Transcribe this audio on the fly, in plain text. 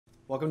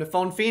Welcome to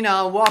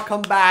Phenom.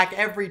 Welcome back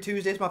every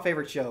Tuesday. It's my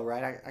favorite show,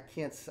 right? I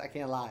can't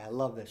lie. I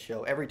love this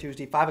show. Every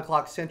Tuesday, 5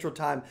 o'clock Central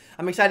Time.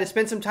 I'm excited to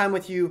spend some time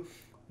with you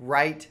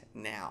right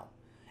now.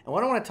 And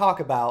what I want to talk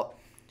about,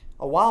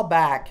 a while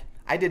back,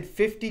 I did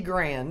 50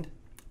 grand.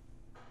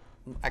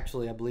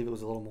 Actually, I believe it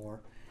was a little more,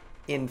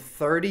 in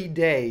 30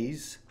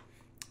 days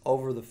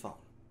over the phone.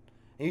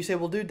 And you say,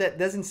 well, dude, that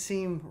doesn't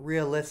seem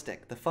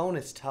realistic. The phone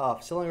is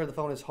tough. Selling over the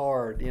phone is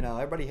hard. You know,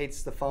 everybody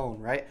hates the phone,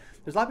 right?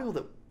 There's a lot of people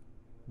that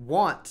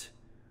want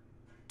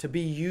to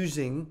be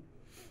using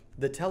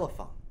the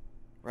telephone,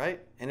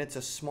 right? And it's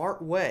a smart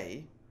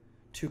way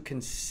to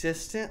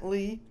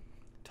consistently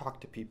talk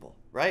to people,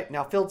 right?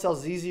 Now, field sales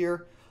is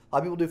easier. A lot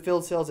of people do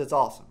field sales. It's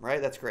awesome,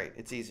 right? That's great.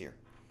 It's easier.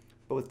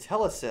 But with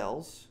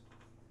telesales,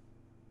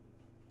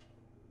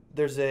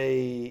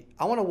 I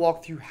want to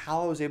walk through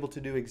how I was able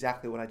to do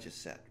exactly what I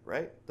just said,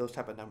 right? Those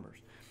type of numbers.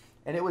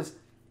 And it was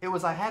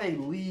I had a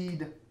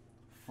lead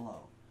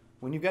flow.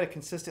 When you've got a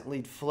consistent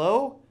lead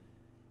flow,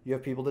 you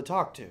have people to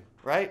talk to,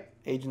 right?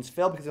 Agents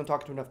fail because they don't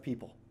talk to enough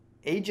people.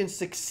 Agents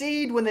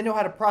succeed when they know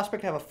how to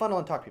prospect, have a funnel,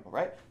 and talk to people,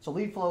 right? So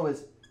lead flow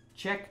is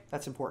check.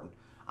 That's important.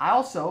 I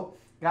also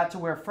got to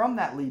where from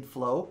that lead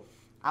flow,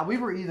 we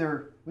were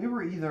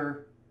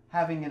either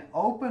having an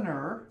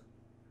opener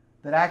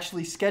that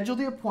actually scheduled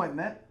the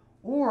appointment,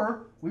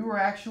 or we were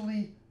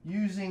actually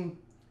using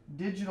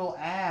digital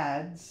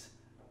ads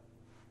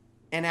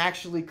and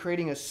actually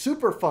creating a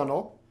super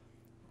funnel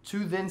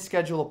to then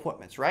schedule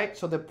appointments, right?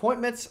 So the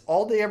appointments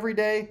all day, every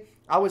day,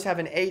 I was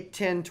having 8,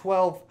 10,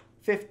 12,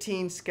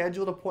 15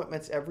 scheduled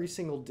appointments every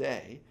single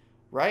day,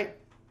 right?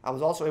 I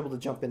was also able to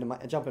jump in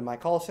my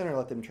call center,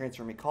 let them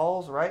transfer me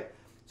calls, right?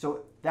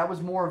 So that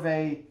was more of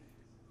a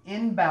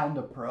inbound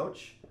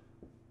approach.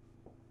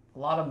 A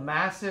lot of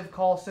massive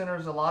call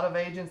centers, a lot of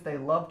agents, they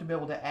love to be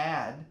able to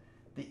add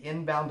the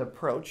inbound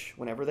approach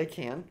whenever they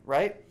can,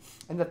 right?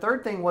 And the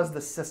third thing was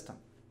the system,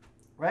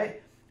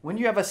 right? When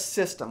you have a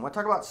system, when I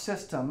talk about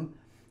system,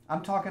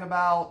 I'm talking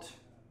about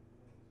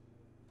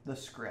the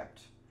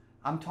script.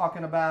 I'm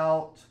talking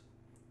about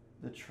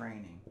the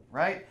training,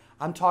 right?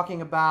 I'm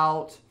talking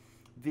about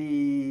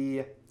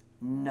the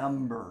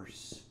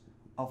numbers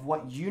of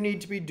what you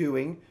need to be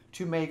doing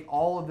to make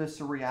all of this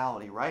a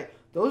reality, right?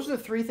 Those are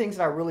the three things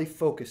that I really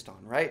focused on,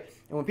 right?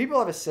 And when people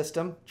have a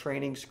system,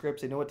 training,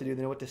 scripts, they know what to do,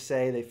 they know what to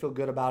say, they feel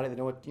good about it, they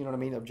know what, you know what I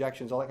mean,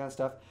 objections, all that kind of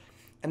stuff,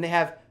 and they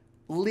have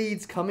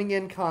leads coming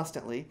in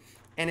constantly,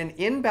 and an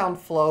inbound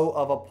flow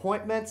of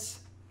appointments,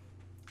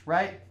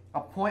 right?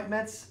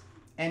 Appointments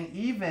and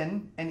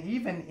even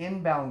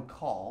inbound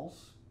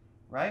calls,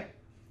 right?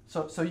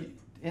 So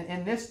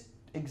in this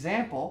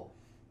example,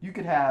 you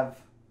could have,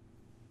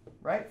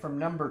 right, from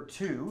number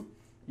 2,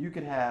 you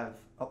could have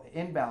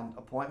inbound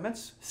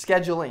appointments,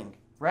 scheduling,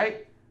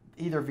 right?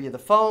 Either via the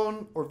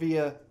phone or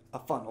via a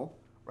funnel,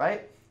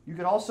 right? You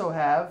could also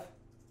have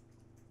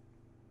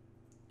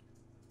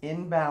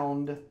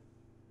inbound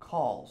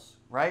calls,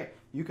 right?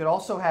 You could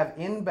also have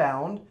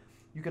inbound,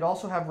 you could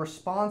also have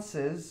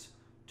responses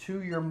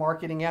to your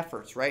marketing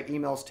efforts, right?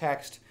 Emails,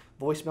 text,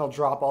 voicemail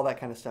drop, all that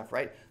kind of stuff,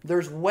 right?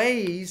 There's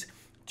ways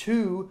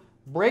to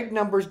break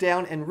numbers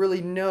down and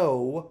really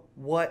know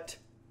what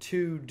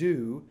to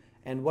do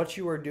and what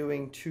you are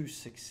doing to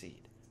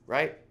succeed,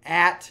 right?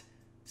 At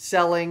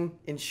selling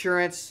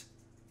insurance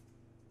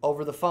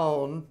over the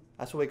phone,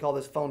 that's what we call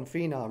this phone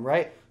phenom,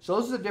 right? So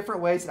those are the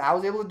different ways that I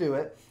was able to do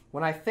it.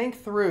 When I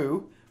think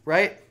through,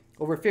 right,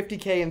 over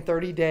 50K in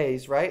 30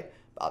 days, right?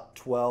 About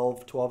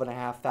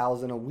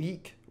 12,500 a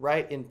week,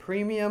 right? In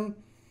premium,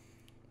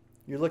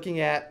 you're looking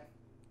at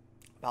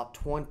about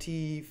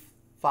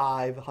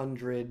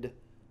 2,500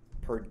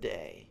 per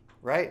day,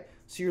 right?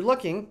 So you're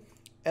looking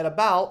at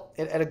about,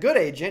 at a good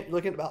agent, you're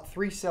looking at about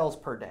 3 sales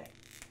per day,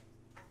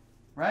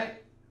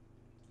 right?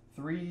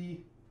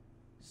 3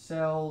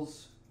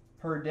 sales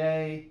per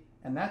day,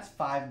 and that's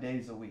 5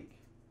 days a week,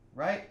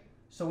 right?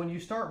 So when you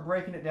start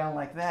breaking it down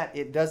like that,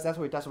 that's what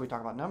we talk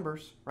about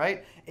numbers,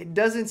 right? It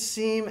doesn't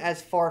seem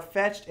as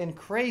far-fetched and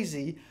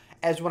crazy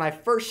as when I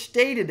first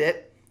stated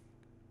it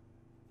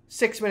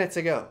 6 minutes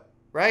ago,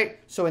 right?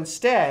 So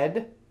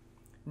instead,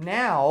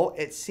 now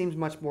it seems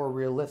much more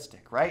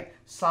realistic, right?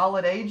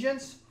 Solid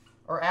agents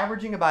are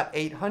averaging about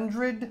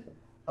 800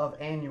 of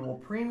annual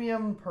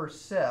premium per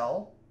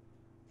sell,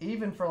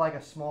 even for like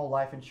a small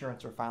life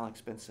insurance or final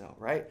expense sale,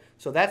 right?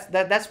 So that's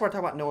what I talk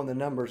about, knowing the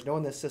numbers,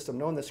 knowing the system,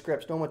 knowing the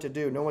scripts, knowing what to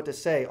do, knowing what to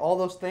say, all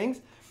those things,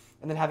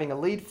 and then having a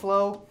lead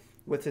flow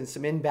with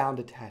some inbound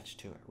attached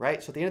to it,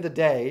 right? So at the end of the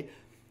day,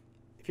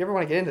 if you ever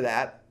want to get into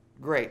that,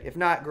 great. If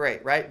not,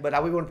 great, right?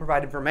 But we want to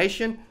provide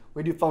information.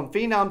 We do Phone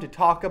Phenom to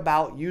talk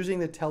about using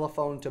the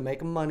telephone to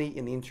make money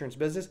in the insurance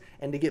business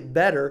and to get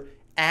better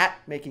at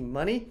making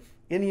money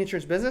in the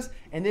insurance business.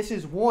 And this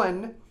is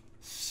one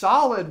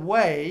solid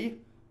way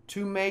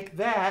to make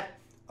that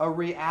a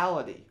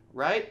reality,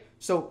 right?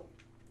 So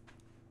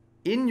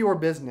in your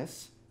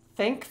business,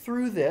 think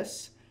through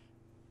this,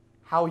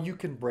 how you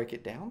can break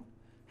it down,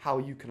 how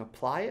you can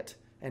apply it,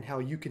 and how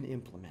you can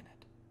implement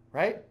it,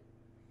 right?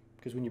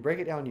 Because when you break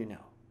it down, you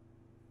know.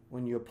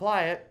 When you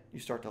apply it,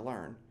 you start to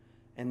learn.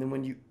 And then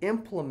when you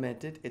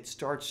implement it, it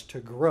starts to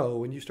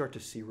grow and you start to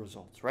see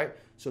results, right?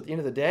 So at the end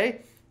of the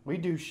day, we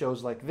do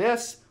shows like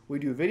this, we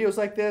do videos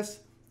like this,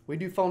 we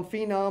do Phone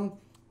Phenom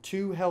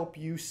to help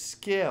you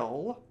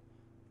scale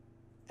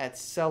at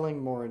selling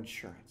more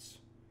insurance.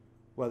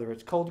 Whether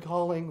it's cold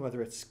calling,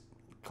 whether it's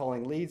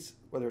calling leads,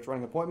 whether it's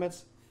running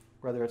appointments,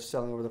 whether it's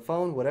selling over the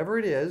phone, whatever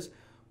it is,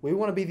 we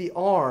want to be the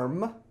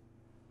arm,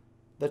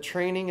 the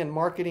training and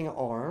marketing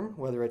arm,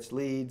 whether it's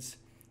leads,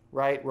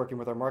 right? Working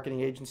with our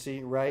marketing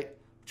agency, right?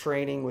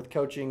 Training with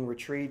coaching,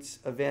 retreats,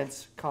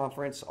 events,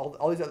 conference,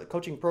 all these other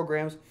coaching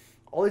programs,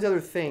 all these other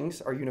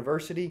things, our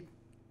university,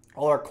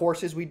 all our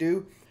courses we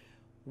do.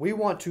 We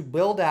want to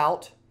build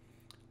out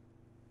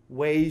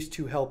ways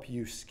to help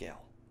you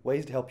scale,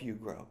 ways to help you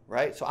grow,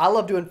 right? So I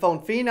love doing Phone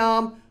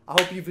Phenom.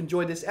 I hope you've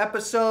enjoyed this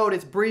episode.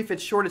 It's brief,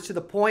 it's short, it's to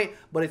the point,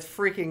 but it's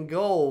freaking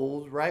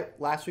gold, right?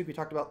 Last week we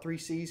talked about 3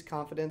 C's,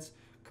 confidence,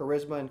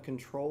 charisma, and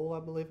control, I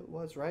believe it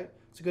was, right?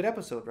 It's a good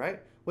episode, right?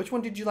 Which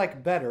one did you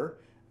like better?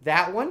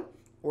 That one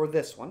or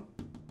this one?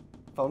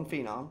 Phone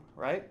Phenom,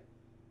 right?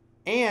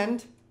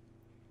 And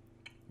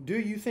do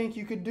you think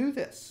you could do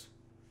this?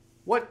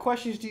 What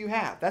questions do you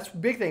have? That's a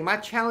big thing. My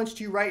challenge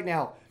to you right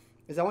now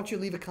is I want you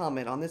to leave a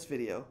comment on this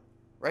video,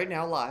 right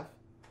now, live.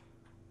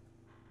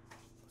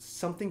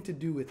 Something to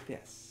do with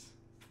this.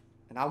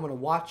 And I want to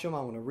watch them,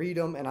 I want to read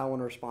them, and I want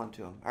to respond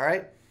to them. All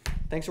right?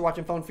 Thanks for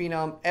watching Phone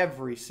Phenom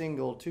every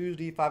single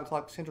Tuesday, 5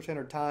 o'clock Central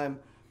Standard Time.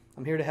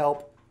 I'm here to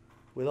help.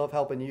 We love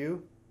helping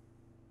you.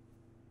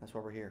 That's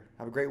why we're here.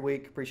 Have a great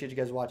week. Appreciate you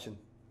guys watching.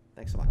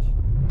 Thanks so much.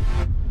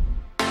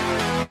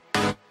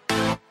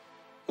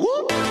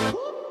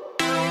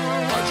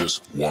 I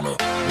just wanna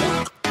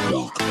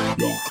work.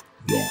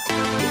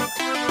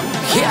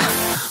 Yeah,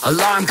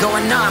 alarm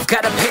going off,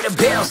 gotta pay the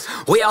bills.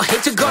 We all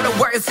hate to go to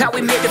work, it's how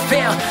we made it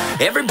feel.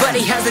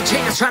 Everybody has a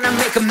chance trying to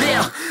make a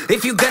meal.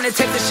 If you're gonna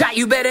take the shot,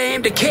 you better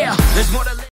aim to kill. There's more to